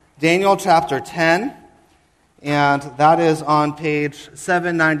Daniel chapter 10, and that is on page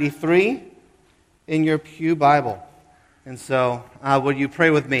 793 in your Pew Bible. And so, would you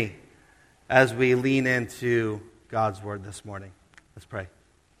pray with me as we lean into God's Word this morning? Let's pray.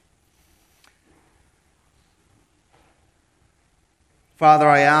 Father,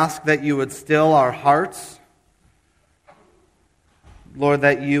 I ask that you would still our hearts. Lord,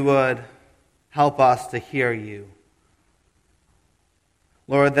 that you would help us to hear you.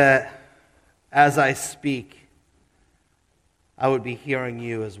 Lord, that as I speak, I would be hearing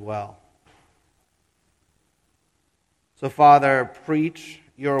you as well. So, Father, preach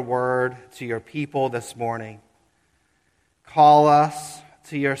your word to your people this morning. Call us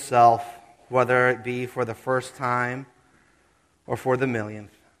to yourself, whether it be for the first time or for the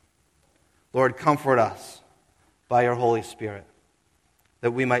millionth. Lord, comfort us by your Holy Spirit,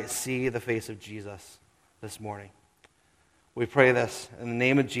 that we might see the face of Jesus this morning. We pray this in the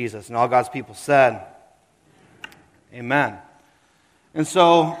name of Jesus. And all God's people said, Amen. And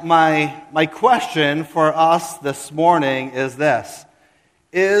so my question for us this morning is this.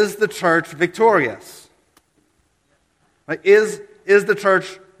 Is the church victorious? Is the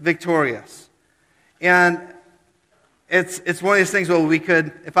church victorious? And it's one of these things where we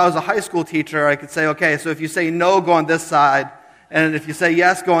could, if I was a high school teacher, I could say, okay, so if you say no, go on this side. And if you say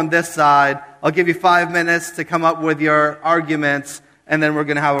yes, go on this side. I'll give you 5 minutes to come up with your arguments, and then we're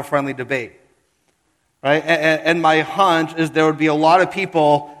going to have a friendly debate. Right? And my hunch is there would be a lot of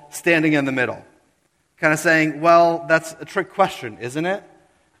people standing in the middle, kind of saying, well, that's a trick question, isn't it?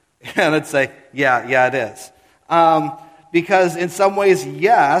 And I'd say, yeah, it is. Because in some ways,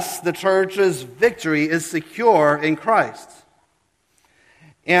 yes, the church's victory is secure in Christ.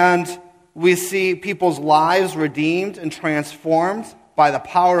 And we see people's lives redeemed and transformed by the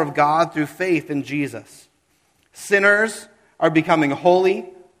power of God through faith in Jesus. Sinners are becoming holy.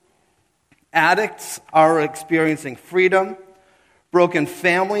 Addicts are experiencing freedom. Broken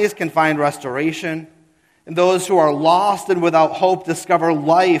families can find restoration. And those who are lost and without hope discover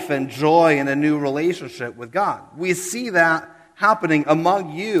life and joy in a new relationship with God. We see that happening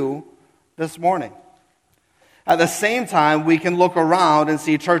among you this morning. At the same time, we can look around and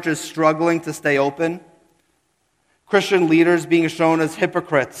see churches struggling to stay open, Christian leaders being shown as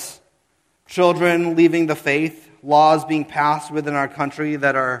hypocrites, children leaving the faith, laws being passed within our country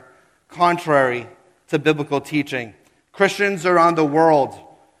that are contrary to biblical teaching, Christians around the world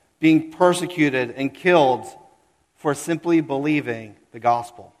being persecuted and killed for simply believing the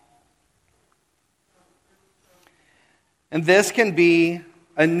gospel. And this can be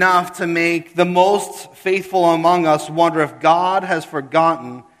enough to make the most faithful among us wonder if God has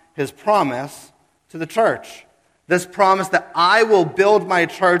forgotten his promise to the church. This promise that I will build my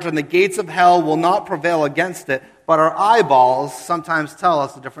church and the gates of hell will not prevail against it. But our eyeballs sometimes tell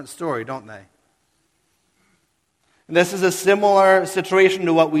us a different story, don't they? And this is a similar situation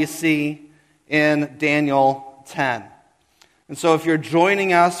to what we see in Daniel 10. And so if you're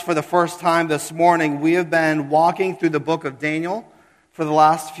joining us for the first time this morning, we have been walking through the book of Daniel for the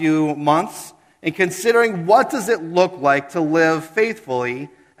last few months and considering what does it look like to live faithfully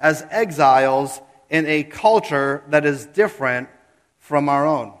as exiles in a culture that is different from our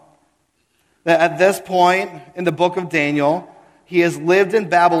own. That at this point in the book of Daniel, he has lived in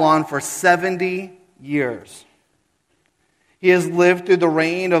Babylon for 70 years. He has lived through the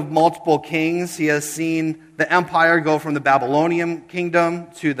reign of multiple kings. He has seen the empire go from the Babylonian kingdom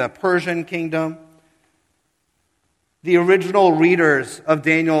to the Persian kingdom. The original readers of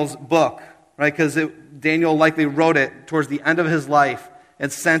Daniel's book, right, because Daniel likely wrote it towards the end of his life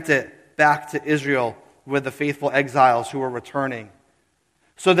and sent it back to Israel with the faithful exiles who were returning,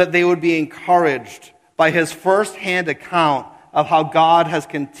 so that they would be encouraged by his first-hand account of how God has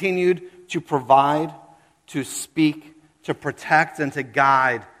continued to provide, to speak, to protect, and to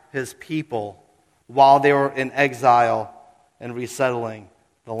guide his people while they were in exile and resettling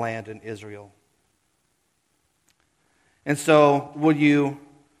the land in Israel. And so, would you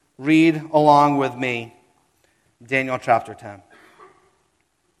read along with me Daniel chapter 10?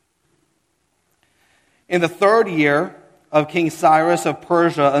 In the 3rd year of King Cyrus of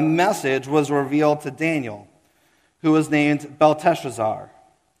Persia, a message was revealed to Daniel, who was named Belteshazzar.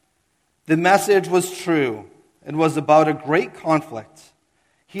 The message was true and was about a great conflict.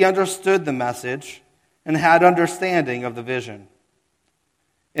 He understood the message and had understanding of the vision.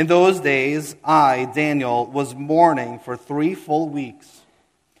 In those days, I, Daniel, was mourning for 3 full weeks.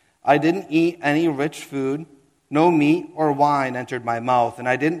 I didn't eat any rich food. No meat or wine entered my mouth, and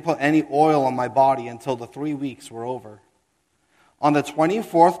I didn't put any oil on my body until the 3 weeks were over. On the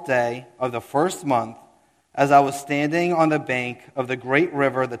 24th day of the first month, As I was standing on the bank of the great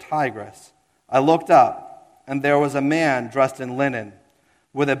river, the Tigris, I looked up, and there was a man dressed in linen,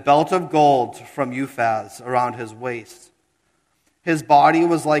 with a belt of gold from Uphaz around his waist. His body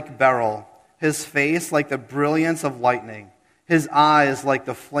was like beryl, his face like the brilliance of lightning, his eyes like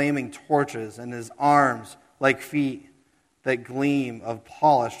the flaming torches, and his arms like feet that gleam of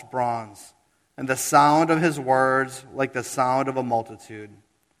polished bronze, and the sound of his words like the sound of a multitude.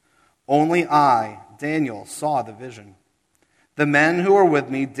 Only I, Daniel, saw the vision. The men who were with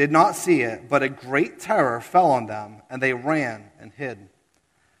me did not see it, but a great terror fell on them, and they ran and hid.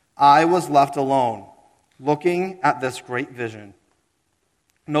 I was left alone, looking at this great vision.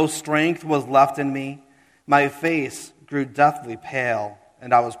 No strength was left in me. My face grew deathly pale,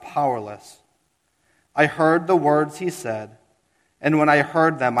 and I was powerless. I heard the words he said, and when I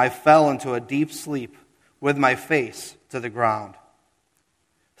heard them, I fell into a deep sleep with my face to the ground.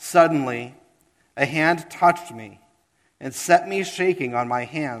 Suddenly, a hand touched me and set me shaking on my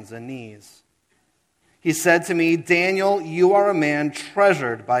hands and knees. He said to me, Daniel, you are a man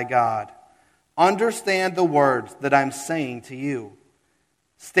treasured by God. Understand the words that I'm saying to you.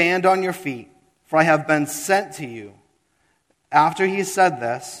 Stand on your feet, for I have been sent to you. After he said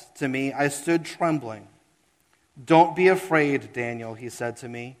this to me, I stood trembling. Don't be afraid, Daniel, he said to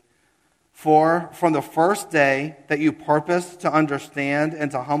me. For from the first day that you purposed to understand and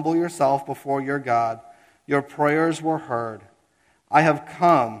to humble yourself before your God, your prayers were heard. I have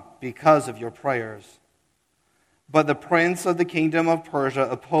come because of your prayers. But the prince of the kingdom of Persia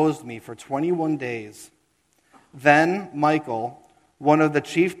opposed me for 21 days. Then Michael, one of the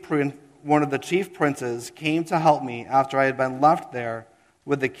chief princes, came to help me after I had been left there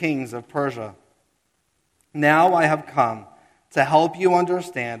with the kings of Persia. Now I have come to help you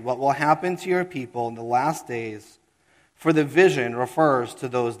understand what will happen to your people in the last days, for the vision refers to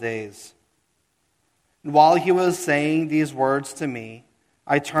those days. And while he was saying these words to me,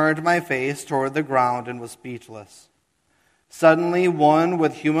 I turned my face toward the ground and was speechless. Suddenly, one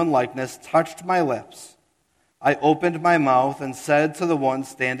with human likeness touched my lips. I opened my mouth and said to the one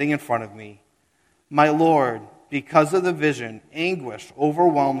standing in front of me, My Lord, because of the vision, anguish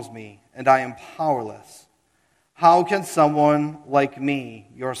overwhelms me, and I am powerless. How can someone like me,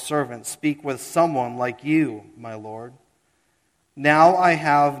 your servant, speak with someone like you, my Lord? Now I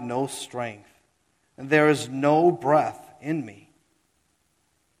have no strength, and there is no breath in me.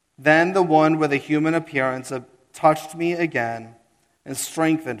 Then the one with a human appearance touched me again and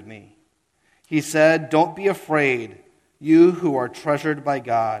strengthened me. He said, Don't be afraid, you who are treasured by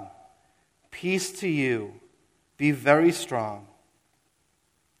God. Peace to you. Be very strong.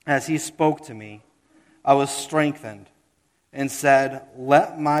 As he spoke to me, I was strengthened and said,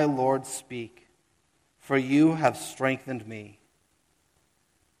 Let my Lord speak, for you have strengthened me.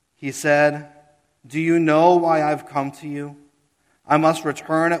 He said, Do you know why I've come to you? I must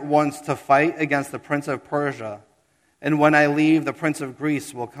return at once to fight against the prince of Persia, and when I leave, the prince of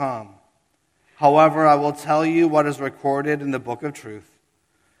Greece will come. However, I will tell you what is recorded in the book of truth.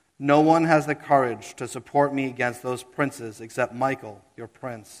 No one has the courage to support me against those princes except Michael, your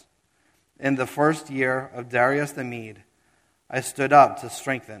prince. In the first year of Darius the Mede, I stood up to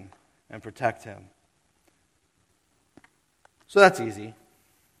strengthen and protect him. So that's easy,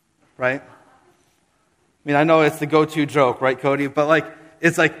 right? I mean, I know it's the go-to joke, right, Cody? But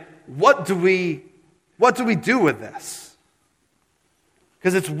it's like, what do we do with this?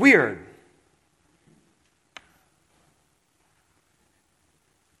 Because it's weird.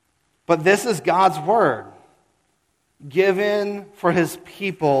 But this is God's word, given for his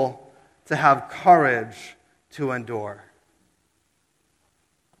people to have courage to endure,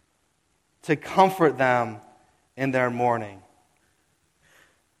 to comfort them in their mourning.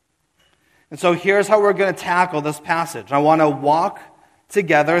 And so here's how we're going to tackle this passage. I want to walk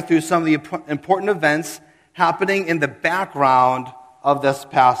together through some of the important events happening in the background of this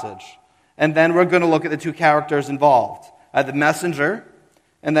passage. And then we're going to look at the two characters involved, at the messenger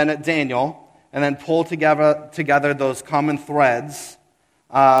and then at Daniel, and then pull together those common threads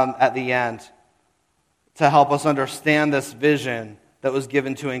at the end to help us understand this vision that was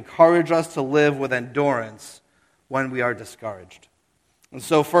given to encourage us to live with endurance when we are discouraged. And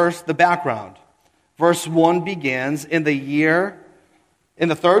so first, the background. Verse 1 begins, in the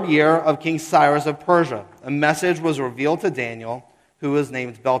third year of King Cyrus of Persia, a message was revealed to Daniel, who was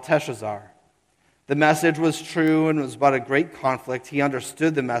named Belteshazzar. The message was true and was but a great conflict. He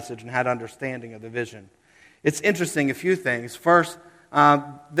understood the message and had understanding of the vision. It's interesting, a few things. First,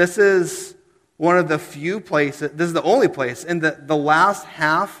 this is one of the few places, this is the only place in the last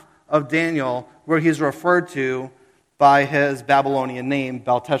half of Daniel where he's referred to by his Babylonian name,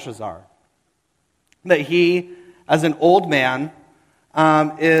 Belteshazzar. that he, as an old man,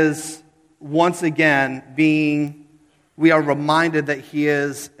 is once again we are reminded that he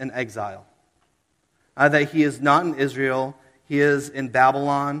is in exile. That he is not in Israel, he is in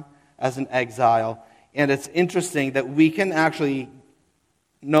Babylon as an exile. And it's interesting that we can actually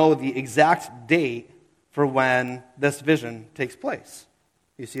know the exact date for when this vision takes place.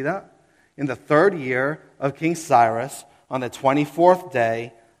 You see that? In the 3rd year of King Cyrus, on the 24th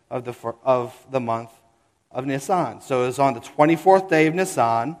day of the month of Nisan. So it was on the 24th day of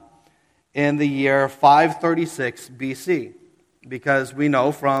Nisan in the year 536 BC, because we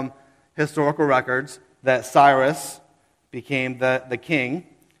know from historical records that Cyrus became the king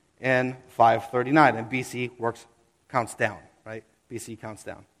in 539, and BC counts down, right? BC counts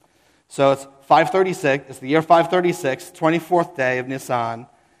down. So it's 536, it's the year 536, 24th day of Nisan,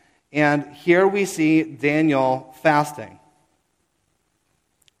 and here we see Daniel fasting.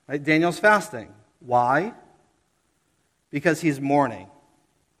 Right? Daniel's fasting. Why? Because he's mourning.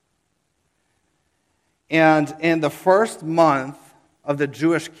 And in the first month of the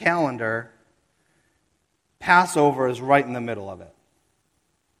Jewish calendar, Passover is right in the middle of it.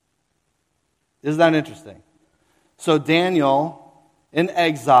 Isn't that interesting? So Daniel, in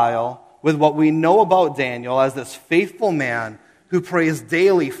exile, with what we know about Daniel as this faithful man who prays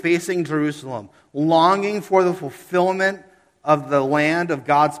daily facing Jerusalem, longing for the fulfillment of the land of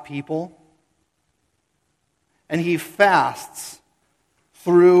God's people, and he fasts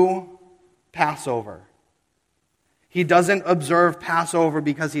through Passover. He doesn't observe Passover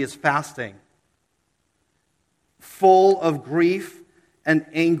because he is fasting, full of grief and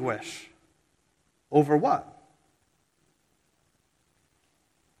anguish. Over what?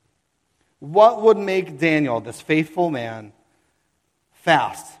 What would make Daniel, this faithful man,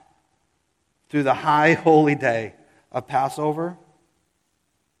 fast through the high holy day of Passover?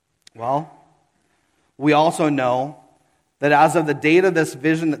 Well, we also know that as of the date of this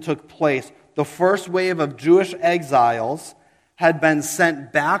vision that took place, the first wave of Jewish exiles had been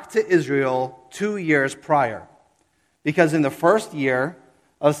sent back to Israel 2 years prior. Because in the first year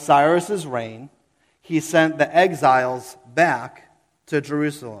of Cyrus's reign, he sent the exiles back to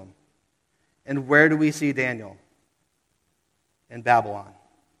Jerusalem. And where do we see Daniel? In Babylon.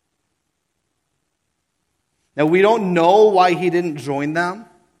 Now, we don't know why he didn't join them.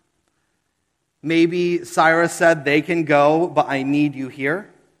 Maybe Cyrus said, they can go, but I need you here.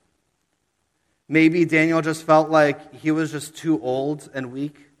 Maybe Daniel just felt like he was just too old and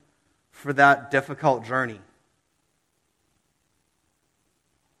weak for that difficult journey.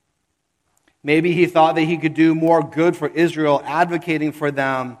 Maybe he thought that he could do more good for Israel, advocating for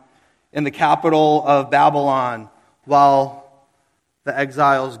them in the capital of Babylon while the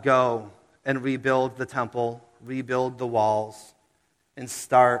exiles go and rebuild the temple, rebuild the walls, and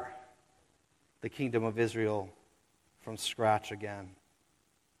start the kingdom of Israel from scratch again.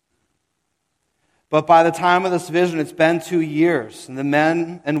 But by the time of this vision, it's been 2 years, and the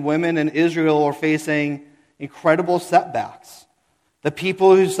men and women in Israel are facing incredible setbacks. The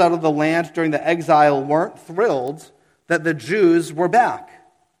people who settled the land during the exile weren't thrilled that the Jews were back.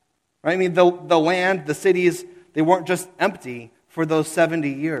 Right? I mean, the land, the cities, they weren't just empty for those 70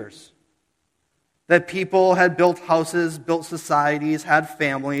 years. That people had built houses, built societies, had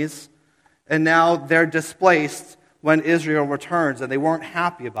families, and now they're displaced when Israel returns, and they weren't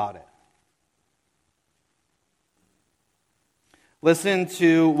happy about it. Listen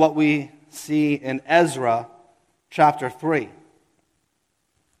to what we see in Ezra chapter 3.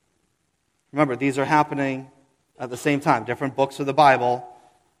 Remember, these are happening at the same time, different books of the Bible,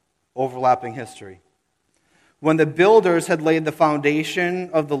 overlapping history. When the builders had laid the foundation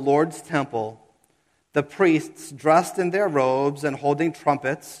of the Lord's temple, the priests, dressed in their robes and holding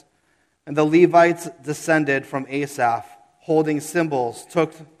trumpets, and the Levites descended from Asaph, holding cymbals,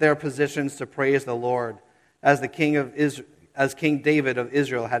 took their positions to praise the Lord, as King David of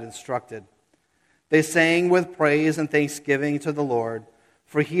Israel had instructed. They sang with praise and thanksgiving to the Lord,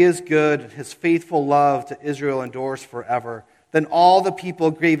 for he is good, his faithful love to Israel endures forever. Then all the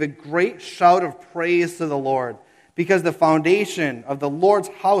people gave a great shout of praise to the Lord, because the foundation of the Lord's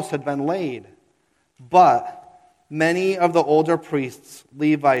house had been laid. But many of the older priests,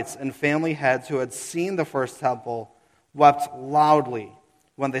 Levites, and family heads who had seen the first temple wept loudly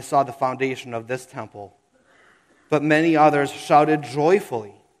when they saw the foundation of this temple. But many others shouted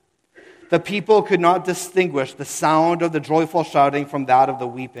joyfully. The people could not distinguish the sound of the joyful shouting from that of the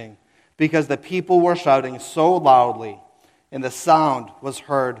weeping, because the people were shouting so loudly, and the sound was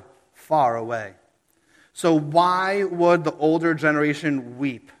heard far away. So why would the older generation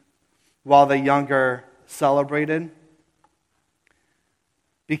weep while the younger celebrated?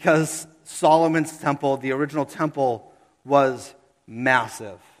 Because Solomon's temple, the original temple, was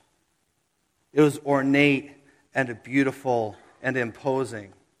massive. It was ornate and beautiful and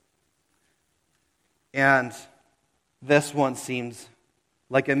imposing. And this one seems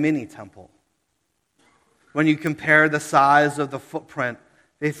like a mini temple. When you compare the size of the footprint,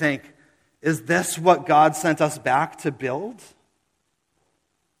 they think, is this what God sent us back to build?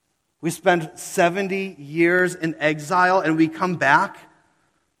 We spend 70 years in exile and we come back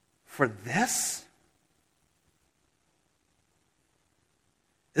for this?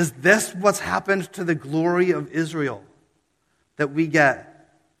 Is this what's happened to the glory of Israel? That we get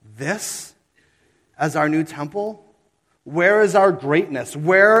this as our new temple? Where is our greatness?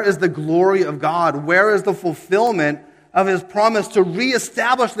 Where is the glory of God? Where is the fulfillment of His promise to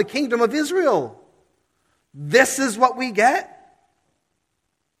reestablish the kingdom of Israel? This is what we get?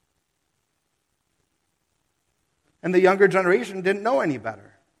 And the younger generation didn't know any better.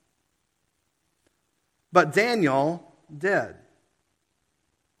 But Daniel did.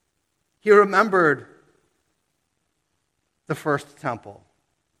 He remembered the first temple.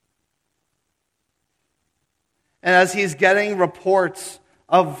 And as he's getting reports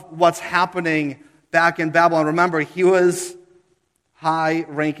of what's happening back in Babylon, remember, he was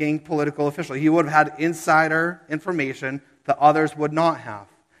high-ranking political official. He would have had insider information that others would not have.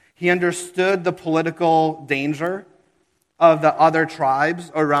 He understood the political danger of the other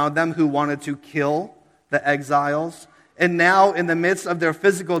tribes around them who wanted to kill the exiles. And now, in the midst of their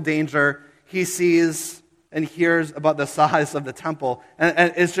physical danger, he sees and hears about the size of the temple.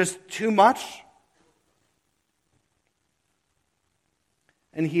 And it's just too much.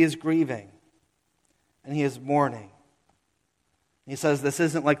 And he is grieving. And he is mourning. He says, this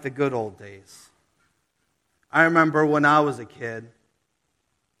isn't like the good old days. I remember when I was a kid,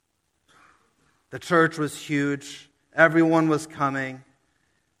 the church was huge. Everyone was coming.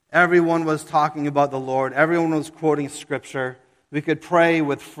 Everyone was talking about the Lord. Everyone was quoting Scripture. We could pray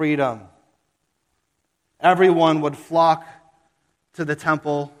with freedom. Everyone would flock to the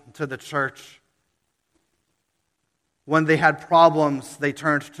temple, to the church. When they had problems, they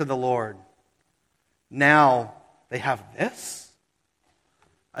turned to the Lord. Now they have this?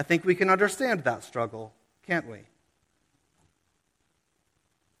 I think we can understand that struggle, can't we?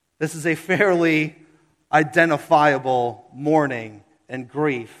 This is a fairly identifiable mourning and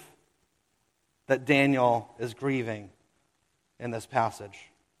grief that Daniel is grieving in this passage.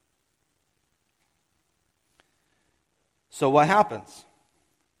 So what happens?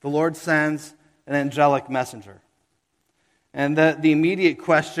 The Lord sends an angelic messenger. And the immediate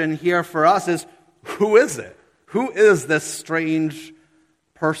question here for us is, who is it? Who is this strange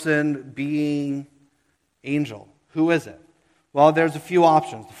person, being, angel? Who is it? Well, there's a few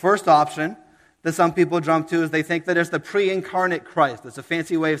options. The first option that some people jump to is they think that it's the pre-incarnate Christ. It's a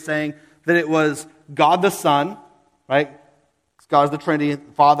fancy way of saying that it was God the Son, right? God is the Trinity,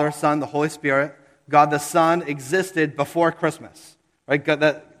 Father, Son, the Holy Spirit. God the Son existed before Christmas, right?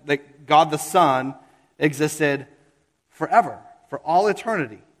 God the Son existed forever, for all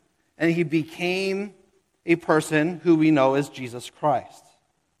eternity. And he became a person who we know as Jesus Christ.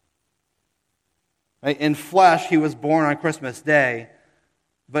 Right? In flesh, he was born on Christmas Day,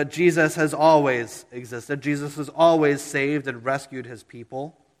 but Jesus has always existed. Jesus has always saved and rescued his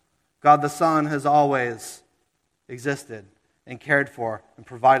people. God the Son has always existed and cared for and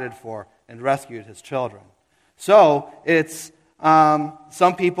provided for and rescued his children. So it's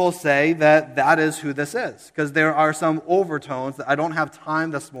some people say that is who this is, because there are some overtones that I don't have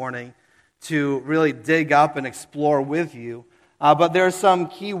time this morning to really dig up and explore with you. But there are some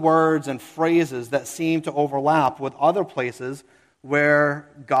key words and phrases that seem to overlap with other places where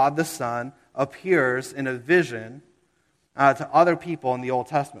God the Son appears in a vision to other people in the Old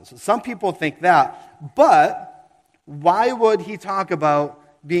Testament. So some people think that, but why would he talk about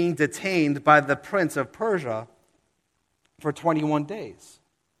being detained by the prince of Persia for 21 days?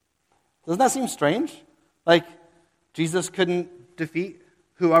 Doesn't that seem strange? Like, Jesus couldn't defeat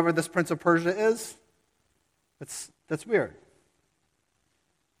whoever this prince of Persia is? That's weird.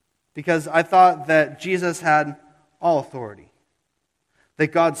 Because I thought that Jesus had all authority. That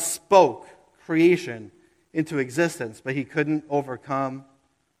God spoke creation into existence, but he couldn't overcome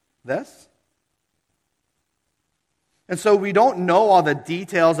this? And so we don't know all the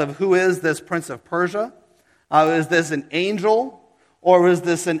details of who is this prince of Persia. Is this an angel, or is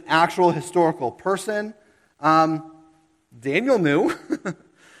this an actual historical person? Daniel knew,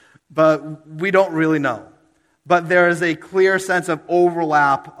 but we don't really know. But there is a clear sense of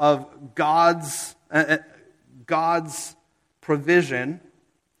overlap of God's provision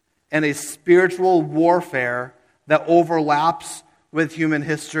and a spiritual warfare that overlaps with human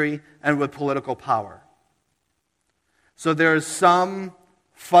history and with political power. So there's some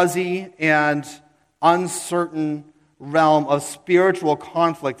fuzzy and uncertain realm of spiritual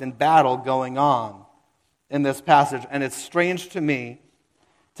conflict and battle going on in this passage. And it's strange to me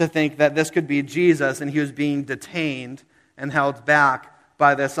to think that this could be Jesus and he was being detained and held back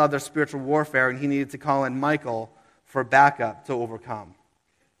by this other spiritual warfare, and he needed to call in Michael for backup to overcome.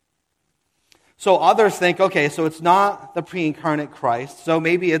 So others think, okay, so it's not the pre-incarnate Christ, so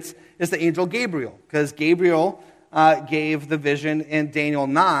maybe it's the angel Gabriel, because Gabriel gave the vision in Daniel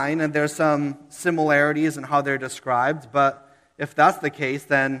 9, and there's some similarities in how they're described, but if that's the case,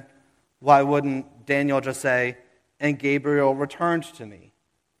 then why wouldn't Daniel just say, and Gabriel returned to me?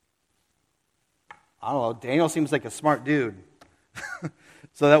 I don't know, Daniel seems like a smart dude.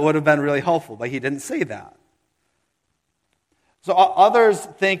 So that would have been really helpful, but he didn't say that. So others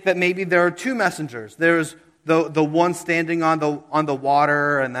think that maybe there are two messengers. There's the one standing on the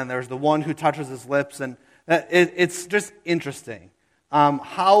water, and then there's the one who touches his lips. And it's just interesting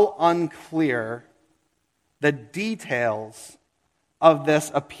how unclear the details of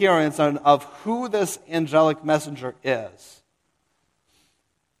this appearance and of who this angelic messenger is.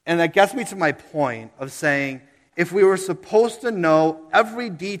 And that gets me to my point of saying, if we were supposed to know every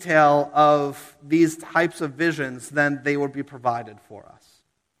detail of these types of visions, then they would be provided for us.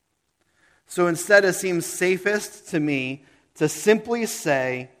 So instead, it seems safest to me to simply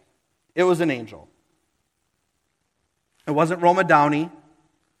say it was an angel. It wasn't Roma Downey.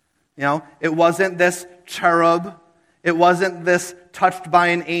 It wasn't this cherub. It wasn't this touched by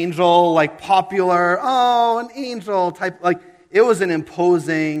an angel, like popular, an angel type. Like, it was an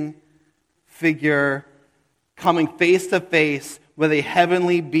imposing figure coming face to face with a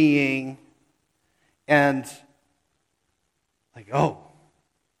heavenly being, and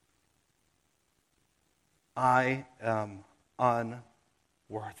I am unworthy.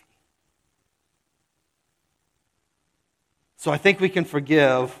 So I think we can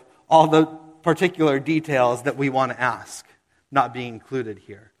forgive all the particular details that we want to ask not being included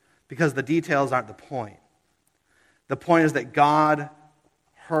here, because the details aren't the point. The point is that God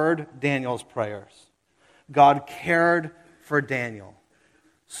heard Daniel's prayers. God cared for Daniel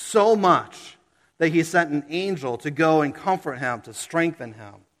so much that he sent an angel to go and comfort him, to strengthen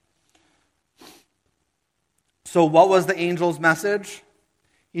him. So what was the angel's message?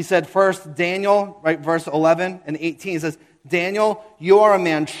 He said first, Daniel, right, verse 11 and 18, he says, Daniel, you are a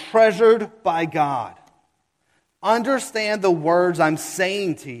man treasured by God. Understand the words I'm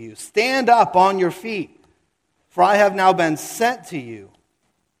saying to you. Stand up on your feet, for I have now been sent to you.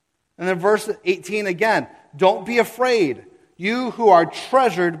 And then verse 18 again, don't be afraid, you who are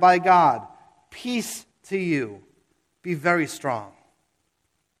treasured by God. Peace to you. Be very strong.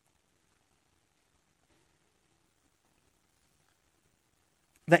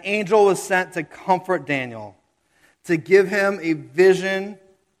 The angel was sent to comfort Daniel, to give him a vision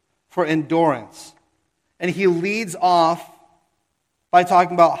for endurance. And he leads off by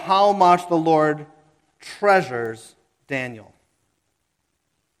talking about how much the Lord treasures Daniel.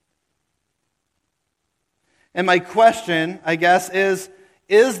 And my question, I guess, is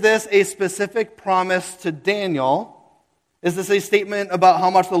this a specific promise to Daniel? Is this a statement about how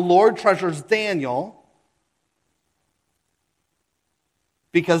much the Lord treasures Daniel?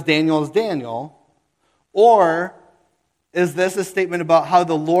 Because Daniel is Daniel. Or is this a statement about how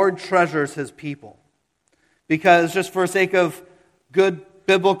the Lord treasures his people? Because just for sake of good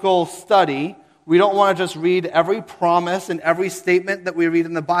biblical study, we don't want to just read every promise and every statement that we read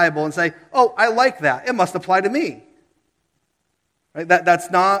in the Bible and say, oh, I like that. It must apply to me. Right?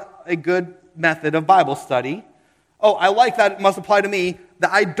 That's not a good method of Bible study. Oh, I like that. It must apply to me.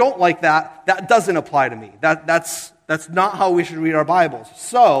 That I don't like that. That doesn't apply to me. That's not how we should read our Bibles.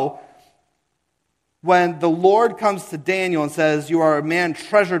 So, when the Lord comes to Daniel and says, you are a man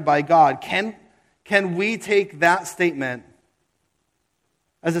treasured by God, can we take that statement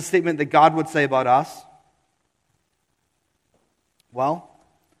as a statement that God would say about us? Well,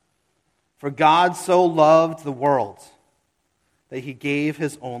 for God so loved the world that he gave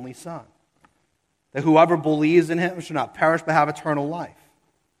his only Son, that whoever believes in him should not perish but have eternal life.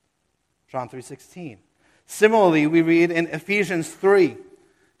 John 3:16. Similarly, we read in Ephesians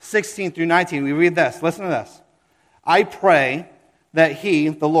 3:16 through 19, we read this. Listen to this. I pray that he,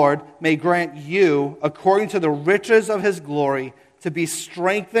 the Lord, may grant you, according to the riches of his glory, to be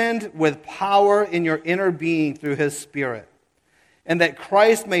strengthened with power in your inner being through his Spirit, and that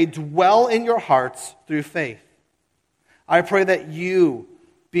Christ may dwell in your hearts through faith. I pray that you,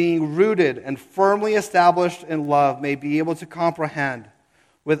 being rooted and firmly established in love, may be able to comprehend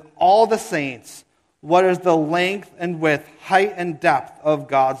with all the saints what is the length and width, height and depth of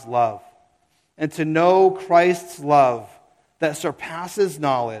God's love, and to know Christ's love that surpasses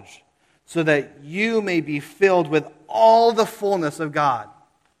knowledge, so that you may be filled with all the fullness of God.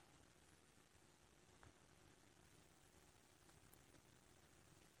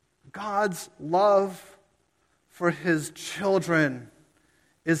 God's love for his children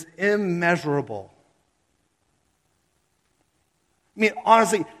is immeasurable. I mean,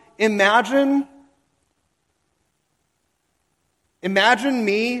 honestly, imagine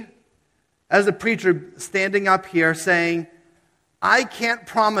me as a preacher standing up here saying, I can't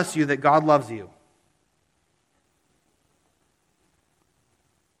promise you that God loves you.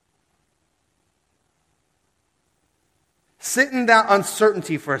 Sit in that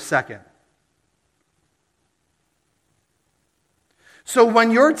uncertainty for a second. So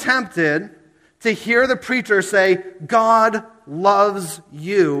when you're tempted to hear the preacher say, God loves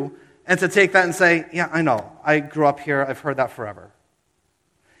you, and to take that and say, yeah, I know, I grew up here, I've heard that forever.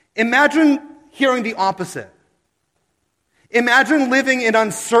 Imagine hearing the opposite. Imagine living in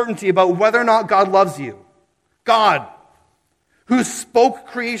uncertainty about whether or not God loves you. God, who spoke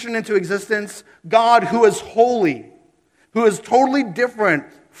creation into existence, God who is holy, who is totally different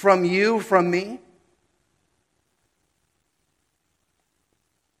from you, from me.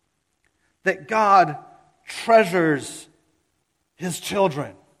 That God treasures his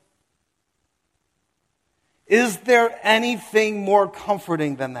children. Is there anything more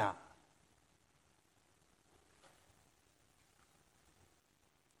comforting than that?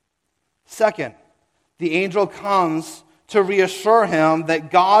 Second, the angel comes to reassure him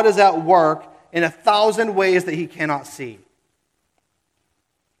that God is at work in 1,000 ways that he cannot see.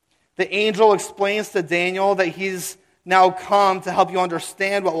 The angel explains to Daniel that he's now come to help you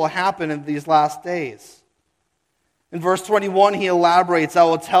understand what will happen in these last days. In verse 21, he elaborates, I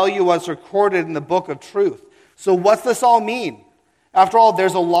will tell you what's recorded in the book of truth. So what's this all mean? After all,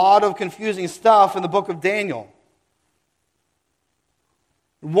 there's a lot of confusing stuff in the book of Daniel.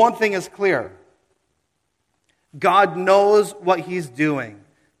 One thing is clear. God knows what he's doing.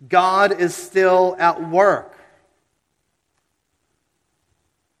 God is still at work.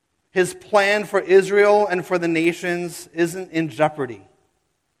 His plan for Israel and for the nations isn't in jeopardy.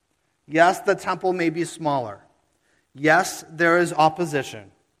 Yes, the temple may be smaller. Yes, there is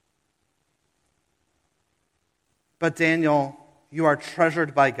opposition. But Daniel, you are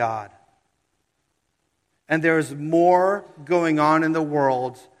treasured by God. And there is more going on in the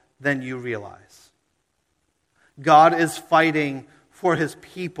world than you realize. God is fighting for his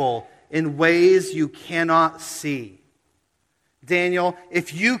people in ways you cannot see. Daniel,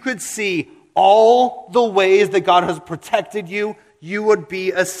 if you could see all the ways that God has protected you, you would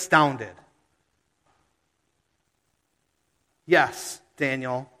be astounded. Yes,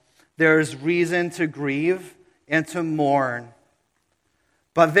 Daniel, there is reason to grieve and to mourn,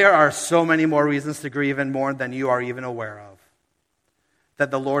 but there are so many more reasons to grieve and mourn than you are even aware of,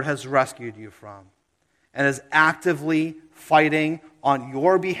 that the Lord has rescued you from and is actively fighting on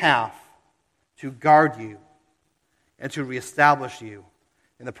your behalf to guard you and to reestablish you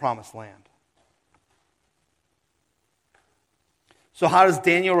in the promised land. So how does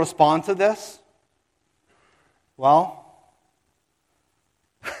Daniel respond to this? Well,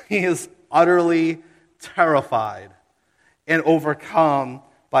 he is utterly terrified and overcome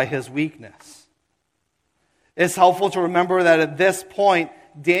by his weakness. It's helpful to remember that at this point,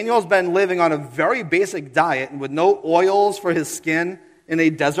 Daniel's been living on a very basic diet and with no oils for his skin in a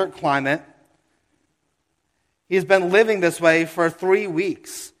desert climate. He's been living this way for 3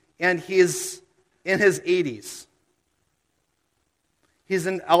 weeks, and he's in his 80s. He's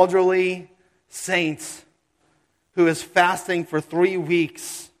an elderly saint who is fasting for 3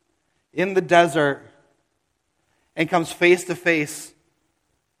 weeks in the desert and comes face to face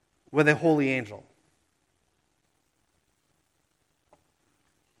with a holy angel.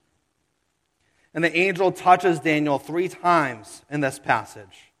 And the angel touches Daniel 3 times in this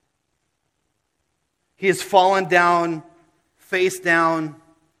passage. He has fallen down, face down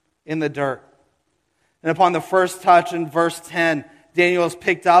in the dirt. And upon the first touch in verse 10, Daniel is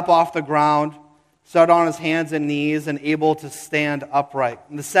picked up off the ground, set on his hands and knees, and able to stand upright.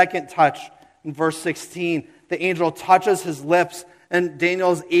 In the second touch in verse 16, the angel touches his lips, and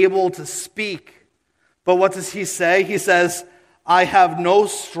Daniel is able to speak. But what does he say? He says, I have no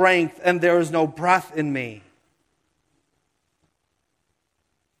strength, and there is no breath in me.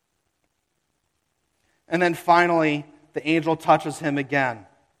 And then finally, the angel touches him again.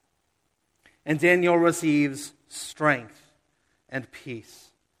 And Daniel receives strength and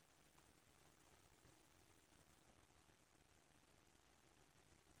peace.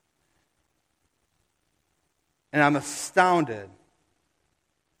 And I'm astounded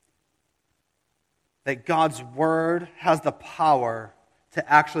that God's word has the power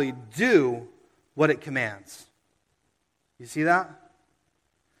to actually do what it commands. You see that?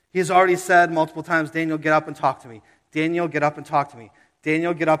 He's already said multiple times, Daniel, get up and talk to me. Daniel, get up and talk to me.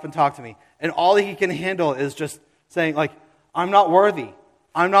 Daniel, get up and talk to me. And all he can handle is just saying, like, I'm not worthy.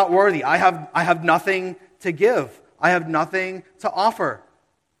 I'm not worthy. I have nothing to give. I have nothing to offer.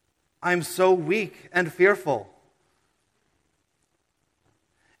 I'm so weak and fearful.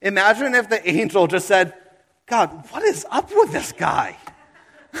 Imagine if the angel just said, God, what is up with this guy?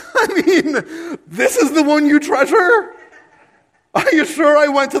 I mean, this is the one you treasure? Are you sure I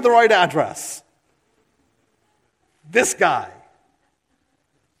went to the right address? This guy.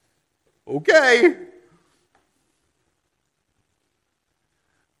 Okay.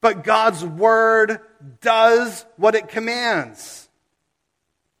 But God's word does what it commands.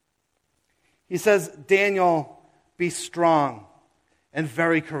 He says, Daniel, be strong and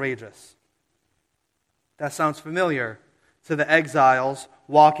very courageous. That sounds familiar to the exiles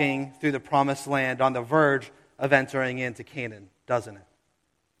walking through the promised land on the verge of entering into Canaan, doesn't it?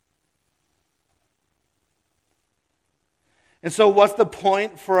 And so what's the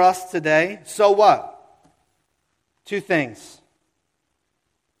point for us today? So what? Two things.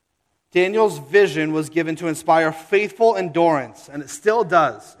 Daniel's vision was given to inspire faithful endurance, and it still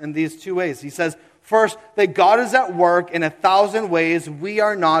does in these two ways. He says, first, that God is at work in 1,000 ways we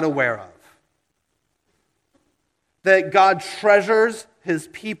are not aware of. That God treasures his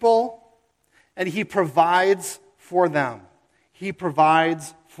people, and he provides for them. He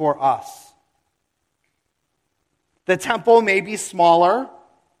provides for us. The temple may be smaller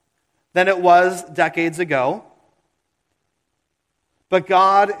than it was decades ago, but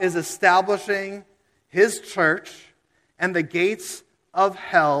God is establishing his church, and the gates of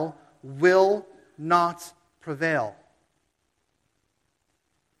hell will not prevail.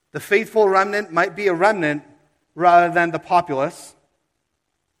 The faithful remnant might be a remnant rather than the populace,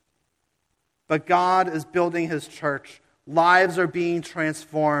 but God is building his church. Lives are being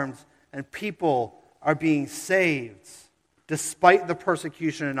transformed, and people are being saved despite the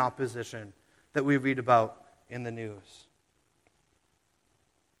persecution and opposition that we read about in the news.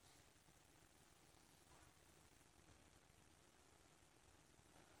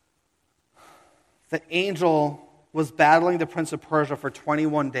 The angel was battling the prince of Persia for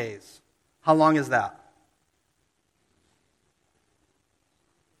 21 days. How long is that?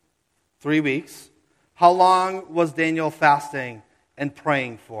 3 weeks. How long was Daniel fasting and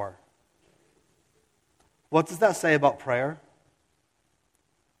praying for? What does that say about prayer?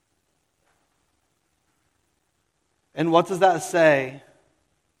 And what does that say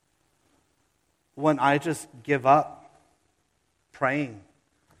when I just give up praying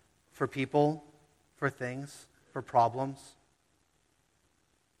for people, for things, for problems?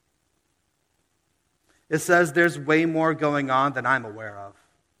 It says there's way more going on than I'm aware of.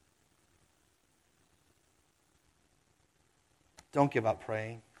 Don't give up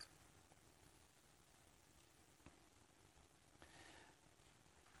praying.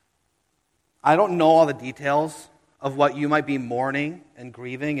 I don't know all the details of what you might be mourning and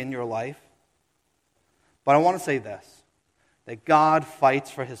grieving in your life, but I want to say this, that God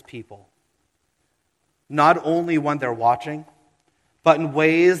fights for his people. Not only when they're watching, but in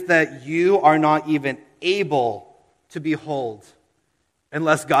ways that you are not even able to behold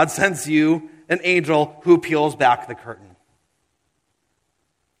unless God sends you an angel who peels back the curtain.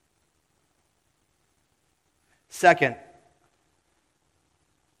 Second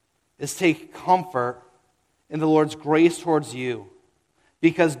is take comfort in the Lord's grace towards you,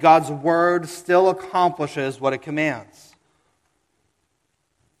 because God's word still accomplishes what it commands.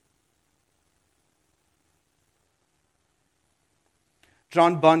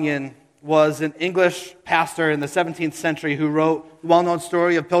 John Bunyan was an English pastor in the 17th century who wrote the well-known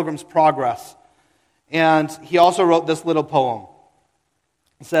story of Pilgrim's Progress. And he also wrote this little poem.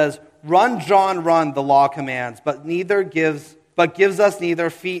 It says, "Run, John, run, the law commands, but gives us neither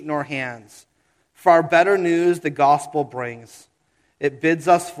feet nor hands. Far better news the gospel brings. It bids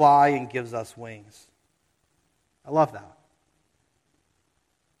us fly and gives us wings." I love that.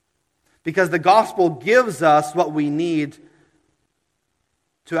 Because the gospel gives us what we need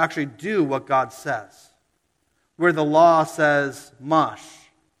to actually do what God says. Where the law says, mush,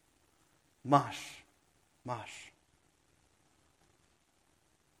 mush, mush.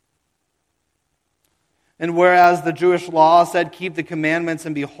 And whereas the Jewish law said, keep the commandments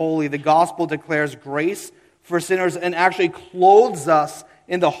and be holy, the gospel declares grace for sinners and actually clothes us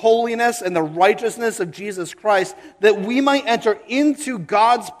in the holiness and the righteousness of Jesus Christ, that we might enter into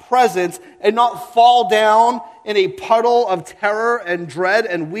God's presence and not fall down in a puddle of terror and dread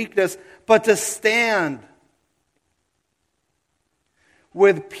and weakness, but to stand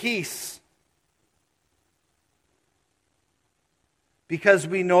with peace, because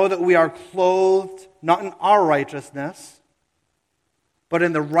we know that we are clothed not in our righteousness, but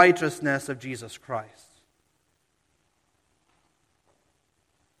in the righteousness of Jesus Christ.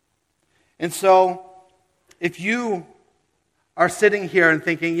 And so, if you are sitting here and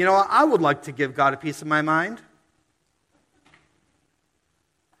thinking, you know what, I would like to give God a piece of my mind,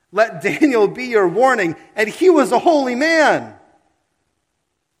 let Daniel be your warning. And he was a holy man.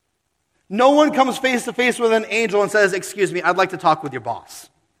 No one comes face to face with an angel and says, "Excuse me, I'd like to talk with your boss."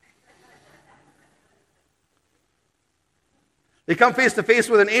 They come face to face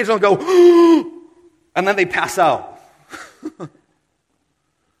with an angel and go, and then they pass out.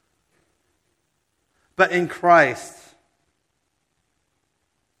 But in Christ,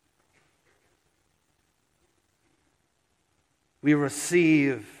 we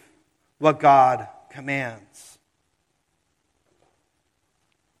receive what God commands.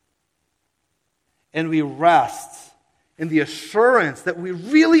 And we rest in the assurance that we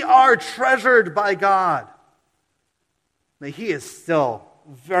really are treasured by God. That He is still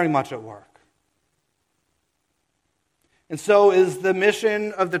very much at work. And so, is the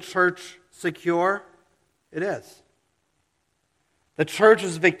mission of the church secure? It is. The church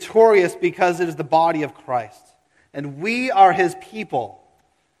is victorious because it is the body of Christ. And we are His people.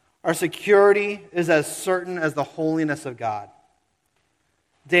 Our security is as certain as the holiness of God.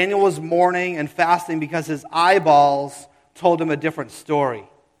 Daniel was mourning and fasting because his eyeballs told him a different story.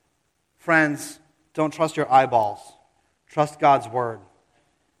 Friends, don't trust your eyeballs. Trust God's word.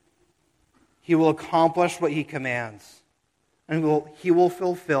 He will accomplish what He commands. And He will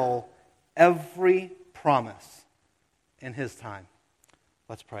fulfill every promise in His time.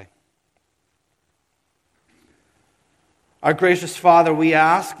 Let's pray. Our gracious Father, we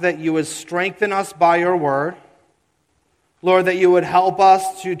ask that You would strengthen us by Your word. Lord, that You would help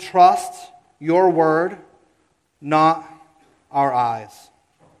us to trust Your word, not our eyes.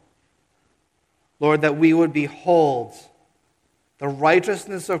 Lord, that we would behold the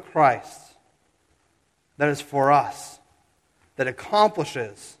righteousness of Christ that is for us, that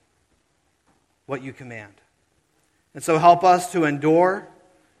accomplishes what You command. And so help us to endure,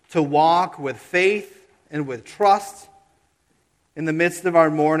 to walk with faith and with trust in the midst of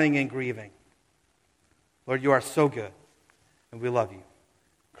our mourning and grieving. Lord, You are so good, and we love You. In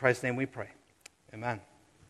Christ's name we pray. Amen.